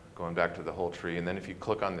 Going back to the whole tree. And then if you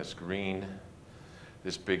click on this green,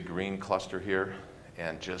 this big green cluster here,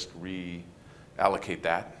 and just reallocate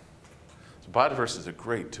that. So Biodiverse is a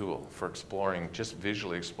great tool for exploring, just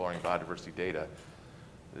visually exploring biodiversity data.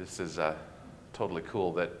 This is totally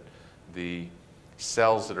cool that the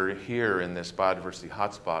cells that are here in this biodiversity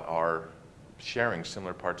hotspot are sharing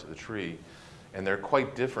similar parts of the tree, and they're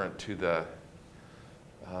quite different to the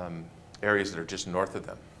areas that are just north of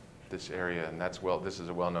them. This area, and this is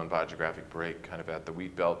a well-known biogeographic break kind of at the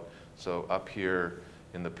wheat belt. So up here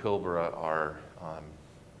in the Pilbara are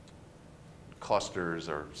clusters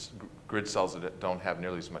or grid cells that don't have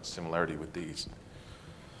nearly as much similarity with these.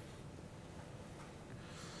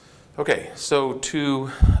 Okay, so to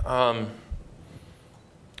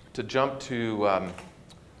jump to, and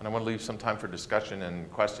I want to leave some time for discussion and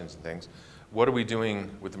questions and things. What are we doing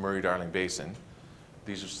with the Murray-Darling Basin?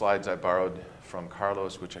 These are slides I borrowed from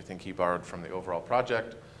Carlos, which I think he borrowed from the overall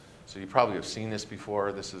project. So you probably have seen this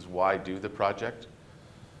before. This is why do the project.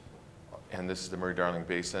 And this is the Murray-Darling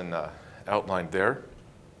Basin outlined there.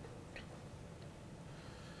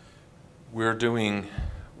 We're doing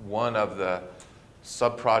one of the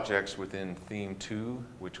sub-projects within Theme 2,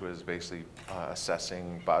 which was basically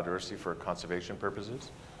assessing biodiversity for conservation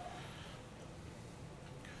purposes.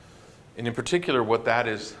 And in particular, what that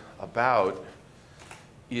is about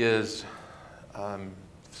is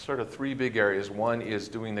sort of three big areas. One is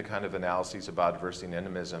doing the kind of analyses of biodiversity and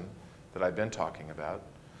endemism that I've been talking about.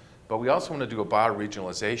 But we also want to do a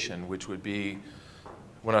bioregionalization, which would be,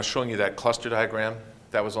 when I was showing you that cluster diagram,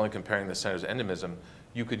 that was only comparing the centers of endemism.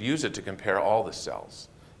 You could use it to compare all the cells.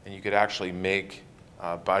 and you could actually make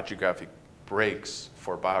biogeographic breaks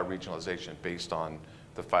for bioregionalization based on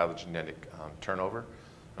the phylogenetic turnover.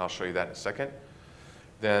 And I'll show you that in a second.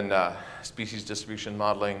 Then species distribution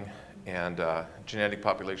modeling and genetic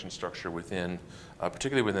population structure within,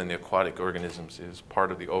 particularly within the aquatic organisms, is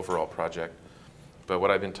part of the overall project. But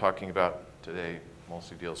what I've been talking about today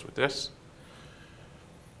mostly deals with this.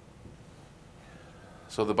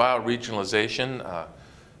 So the bioregionalization,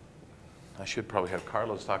 I should probably have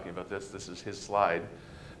Carlos talking about this. This is his slide.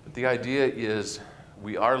 But the idea is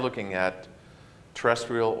we are looking at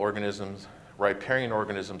terrestrial organisms, riparian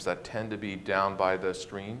organisms that tend to be down by the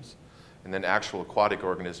streams, and then actual aquatic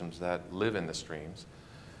organisms that live in the streams.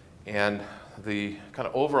 And the kind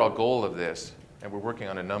of overall goal of this, and we're working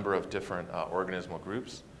on a number of different organismal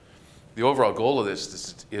groups, the overall goal of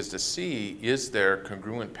this is to see, is there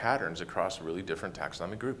congruent patterns across really different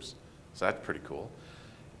taxonomic groups? So that's pretty cool.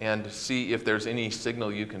 And see if there's any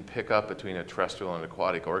signal you can pick up between a terrestrial and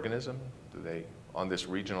aquatic organism, on this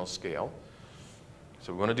regional scale.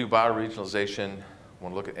 So we want to do bioregionalization, we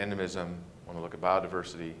want to look at endemism, we want to look at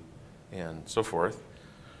biodiversity, and so forth.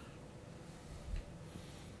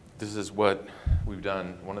 This is what we've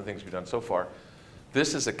done, one of the things we've done so far.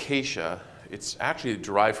 This is acacia. It's actually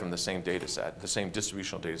derived from the same data set, the same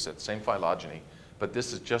distributional data set, same phylogeny, but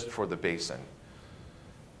this is just for the basin.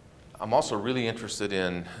 I'm also really interested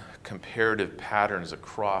in comparative patterns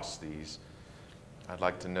across these. I'd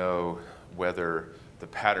like to know whether the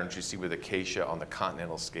patterns you see with acacia on the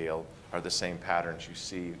continental scale are the same patterns you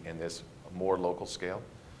see in this more local scale.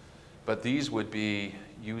 But these would be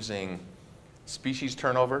using species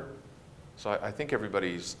turnover. So I think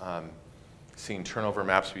everybody's seen turnover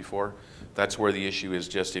maps before. That's where the issue is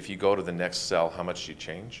just if you go to the next cell, how much do you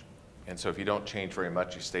change? And so if you don't change very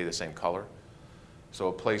much, you stay the same color. So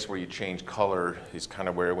a place where you change color is kind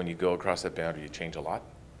of where when you go across that boundary, you change a lot.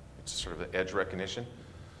 It's sort of an edge recognition.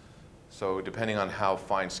 So depending on how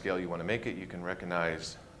fine scale you want to make it, you can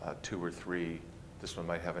recognize 2 or 3. This one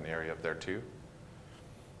might have an area up there too.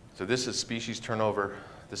 So this is species turnover.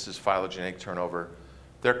 This is phylogenetic turnover.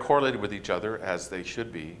 They're correlated with each other as they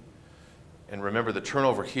should be. And remember, the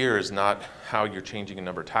turnover here is not how you're changing a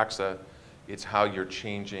number of taxa, it's how you're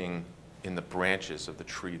changing in the branches of the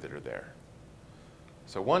tree that are there.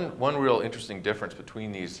 So one real interesting difference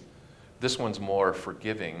between these, this one's more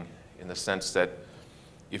forgiving in the sense that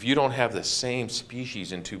if you don't have the same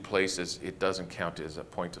species in 2 places, it doesn't count as a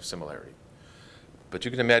point of similarity. But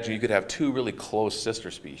you can imagine you could have 2 really close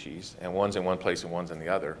sister species, and one's in one place and one's in the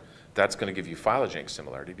other. That's going to give you phylogenetic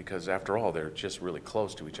similarity because, after all, they're just really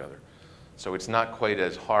close to each other. So it's not quite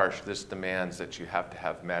as harsh. This demands that you have to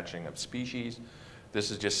have matching of species.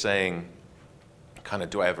 This is just saying, kind of,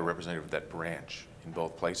 do I have a representative of that branch in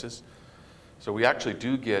both places? So we actually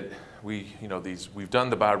do get, we've done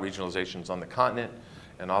the bioregionalizations on the continent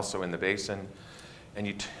and also in the basin, and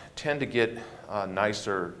you tend to get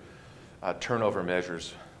nicer turnover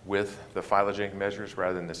measures with the phylogenetic measures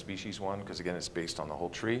rather than the species one, because again, it's based on the whole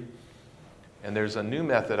tree. And there's a new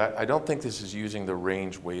method. I don't think this is using the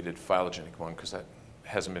range-weighted phylogenetic one because that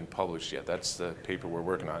hasn't been published yet. That's the paper we're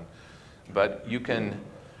working on. But you can,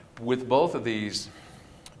 with both of these,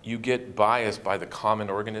 you get biased by the common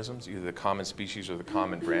organisms, either the common species or the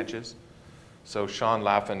common branches. So Sean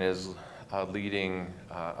Laffin is leading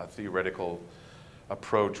a theoretical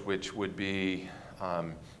approach which would be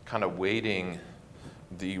kind of weighting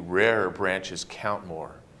the rare branches count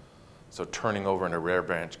more. So turning over in a rare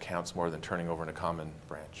branch counts more than turning over in a common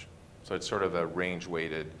branch. So it's sort of a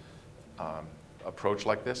range-weighted approach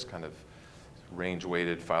like this, kind of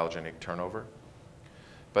range-weighted phylogenetic turnover.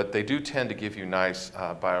 But they do tend to give you nice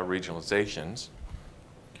bioregionalizations.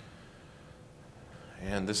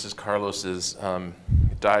 And this is Carlos's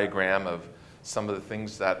diagram of some of the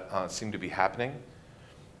things that seem to be happening.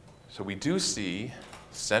 So we do see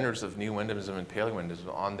centers of neoendemism and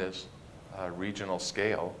paleoendemism on this regional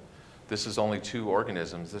scale. This is only 2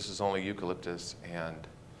 organisms. This is only eucalyptus and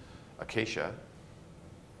acacia.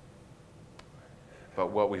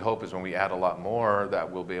 But what we hope is when we add a lot more,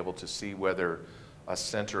 that we'll be able to see whether a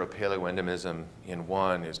center of paleoendemism in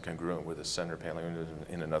one is congruent with a center of paleoendemism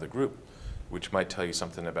in another group, which might tell you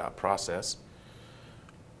something about process.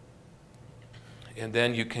 And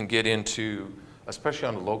then you can get into, especially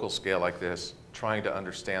on a local scale like this, trying to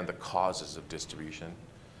understand the causes of distribution.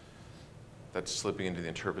 That's slipping into the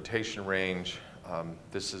interpretation range.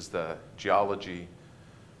 This is the geology.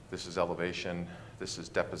 This is elevation. This is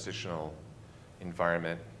depositional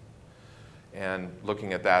environment. And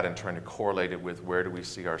looking at that and trying to correlate it with where do we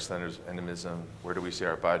see our centers of endemism, where do we see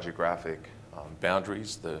our biogeographic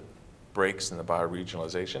boundaries, the breaks in the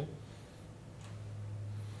bioregionalization.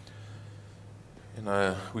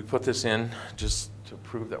 And we put this in just to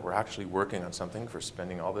prove that we're actually working on something for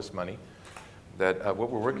spending all this money. That what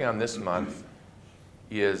we're working on this month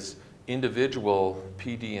is individual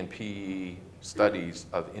PD and PE studies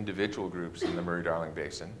of individual groups in the Murray-Darling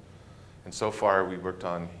Basin. And so far, we worked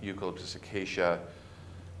on Eucalyptus acacia,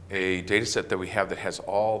 a data set that we have that has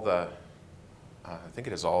all the, I think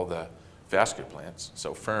it has all the vascular plants,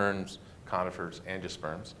 so ferns, conifers,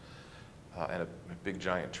 angiosperms, and a big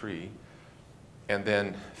giant tree, and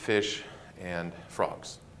then fish and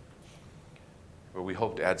frogs. But we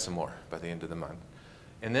hope to add some more by the end of the month.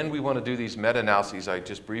 And then we want to do these meta-analyses I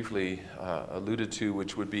just briefly alluded to,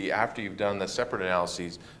 which would be after you've done the separate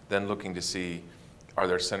analyses, then looking to see are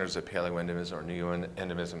there centers of paleoendemism or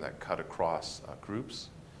neoendemism that cut across groups.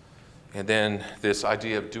 And then this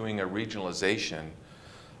idea of doing a regionalization,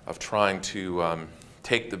 of trying to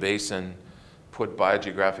take the basin, put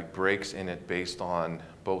biogeographic breaks in it based on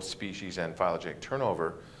both species and phylogenetic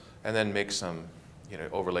turnover, and then make some,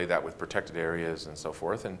 overlay that with protected areas and so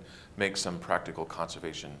forth, and make some practical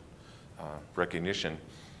conservation recognition.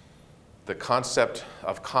 The concept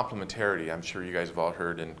of complementarity, I'm sure you guys have all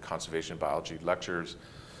heard in conservation biology lectures.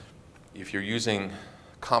 If you're using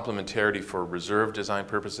complementarity for reserve design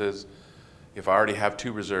purposes, if I already have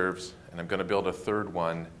 2 reserves and I'm going to build a 3rd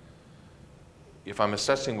one, if I'm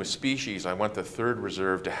assessing with species, I want the 3rd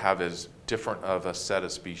reserve to have as different of a set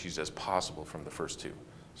of species as possible from the first 2.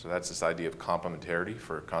 So that's this idea of complementarity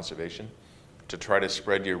for conservation, to try to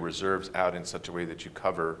spread your reserves out in such a way that you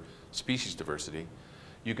cover species diversity.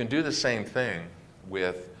 You can do the same thing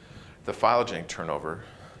with the phylogenic turnover.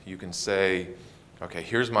 You can say, okay,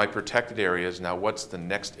 here's my protected areas. Now what's the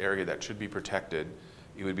next area that should be protected?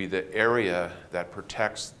 It would be the area that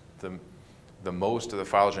protects the most of the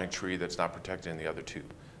phylogenetic tree that's not protected in the other 2.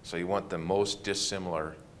 So you want the most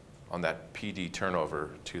dissimilar on that PD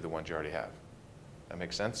turnover to the ones you already have. That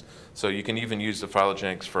makes sense? So you can even use the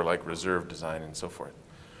phylogenics for like reserve design and so forth.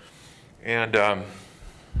 And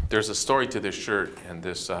there's a story to this shirt, and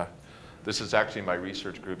this is actually my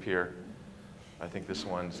research group here. I think this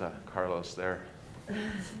one's Carlos there.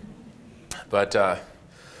 But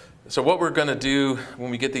so what we're going to do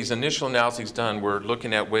when we get these initial analyses done, we're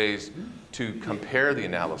looking at ways to compare the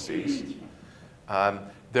analyses.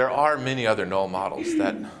 There are many other null models.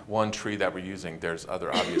 That one tree that we're using, there's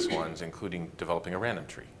other obvious ones, including developing a random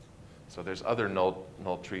tree. So there's other null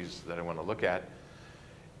trees that I want to look at.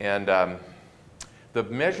 And the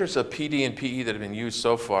measures of PD and PE that have been used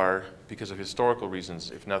so far, because of historical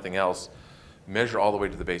reasons, if nothing else, measure all the way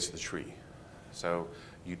to the base of the tree. So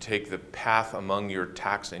you take the path among your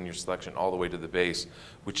taxa in your selection all the way to the base,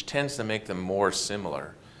 which tends to make them more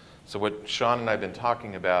similar. So what Sean and I have been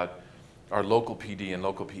talking about are local PD and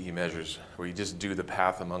local PE measures, where you just do the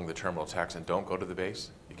path among the terminal taxa and don't go to the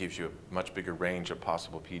base. It gives you a much bigger range of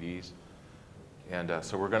possible PDs. And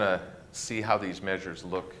so we're going to see how these measures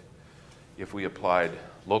look if we applied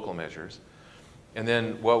local measures. And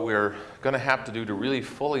then what we're going to have to do to really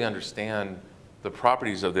fully understand the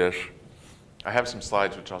properties of this, I have some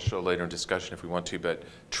slides which I'll show later in discussion if we want to, but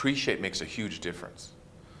tree shape makes a huge difference.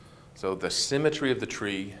 So the symmetry of the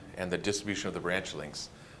tree and the distribution of the branch lengths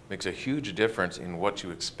makes a huge difference in what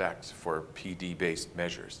you expect for PD-based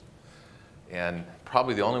measures. And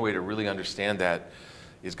probably the only way to really understand that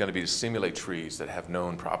is going to be to simulate trees that have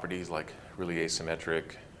known properties like really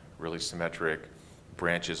asymmetric, really symmetric,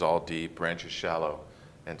 branches all deep, branches shallow,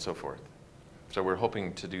 and so forth. So we're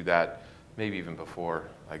hoping to do that maybe even before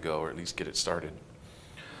I go, or at least get it started.